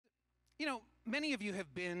You know, many of you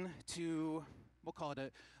have been to, we'll call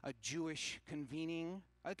it a Jewish convening,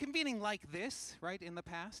 a convening like this, right, in the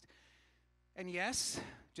past. And yes,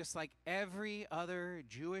 just like every other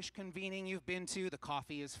Jewish convening you've been to, the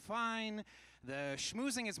coffee is fine, the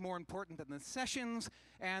schmoozing is more important than the sessions,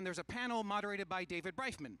 and there's a panel moderated by David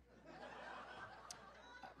Breifman.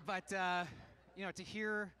 But, you know, to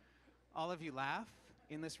hear all of you laugh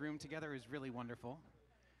in this room together is really wonderful.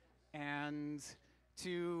 And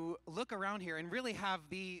to look around here and really have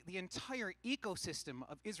the entire ecosystem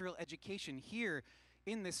of Israel education here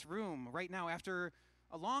in this room right now after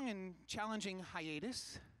a long and challenging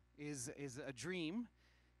hiatus is a dream.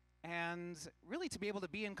 And really to be able to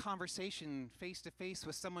be in conversation face to face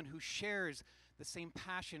with someone who shares the same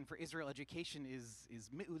passion for Israel education is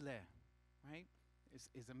me'uleh, right?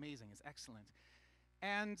 Is amazing, is excellent.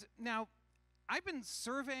 And now, I've been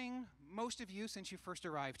serving most of you since you first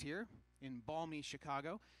arrived here in balmy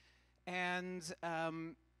Chicago. And,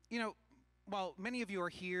 you know, while many of you are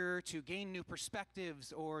here to gain new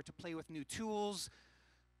perspectives or to play with new tools,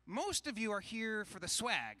 most of you are here for the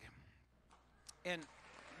swag. And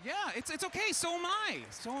yeah, it's okay, so am I.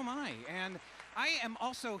 And I am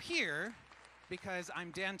also here because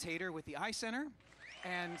I'm Dan Tatar with the iCenter.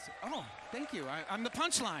 And, oh, thank you, I'm the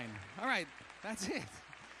punchline. All right, that's it.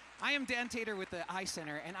 I am Dan Tatar with the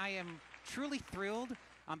iCenter, and I am truly thrilled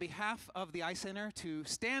on behalf of the iCenter to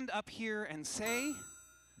stand up here and say,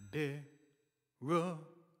 Beruchim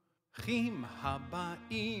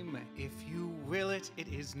habaim, if you will it, it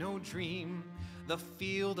is no dream. The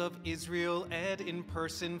field of Israel Ed in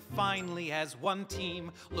person finally as one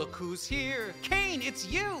team. Look who's here, Kane, it's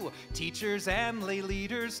you! Teachers and lay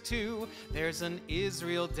leaders too. There's an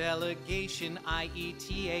Israel delegation,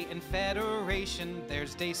 IETA and Federation.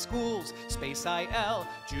 There's day schools, Space IL,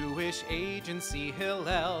 Jewish Agency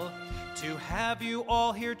Hillel. To have you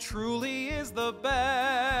all here truly is the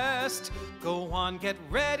best. Go on, get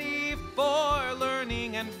ready for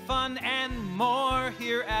learning and fun and more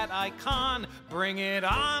here at iCON. Bring it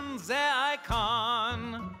on, the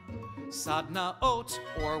iCON. Sadnaot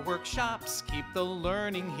or workshops, keep the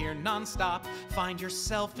learning here nonstop. Find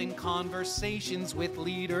yourself in conversations with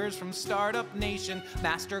leaders from Startup Nation.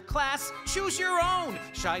 Masterclass, choose your own.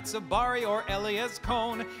 Shai Tzabari or Elias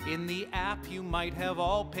Cohn. In the app you might have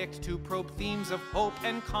all picked to probe themes of hope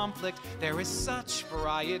and conflict. There is such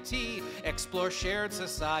variety. Explore shared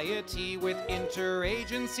society with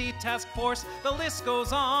interagency task force. The list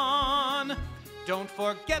goes on. Don't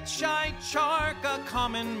forget Shy Charka,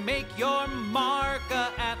 come and make your mark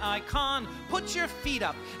at iCON. Put your feet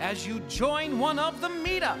up as you join one of the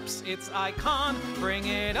meetups. It's iCON, bring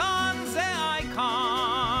it on, the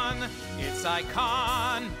iCON. It's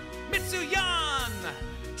iCON, Mitsuyan.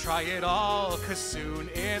 Try it all, cause soon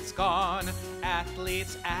it's gone.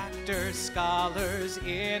 Athletes, actors, scholars,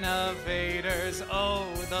 innovators,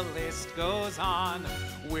 oh, the list goes on.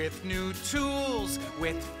 With new tools,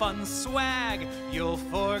 with fun swag, you'll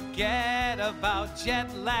forget about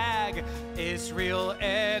jet lag. Israel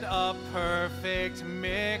Ed, a perfect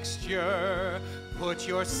mixture. Put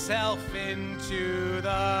yourself into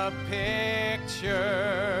the picture.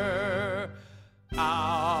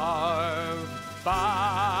 Hour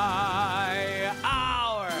by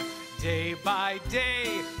hour, day by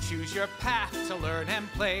day, choose your path to learn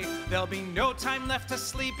and play. There'll be no time left to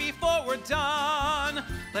sleep before we're done.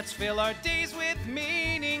 Let's fill our days with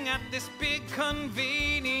meaning at this big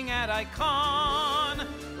convening at iCON.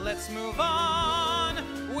 Let's move on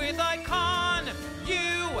with iCON,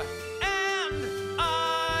 you and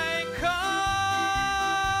iCON.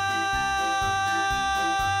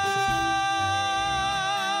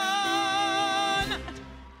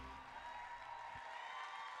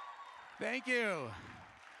 Thank you.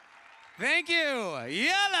 Thank you.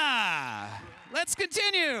 Yalla. Let's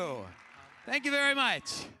continue. Thank you very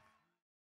much.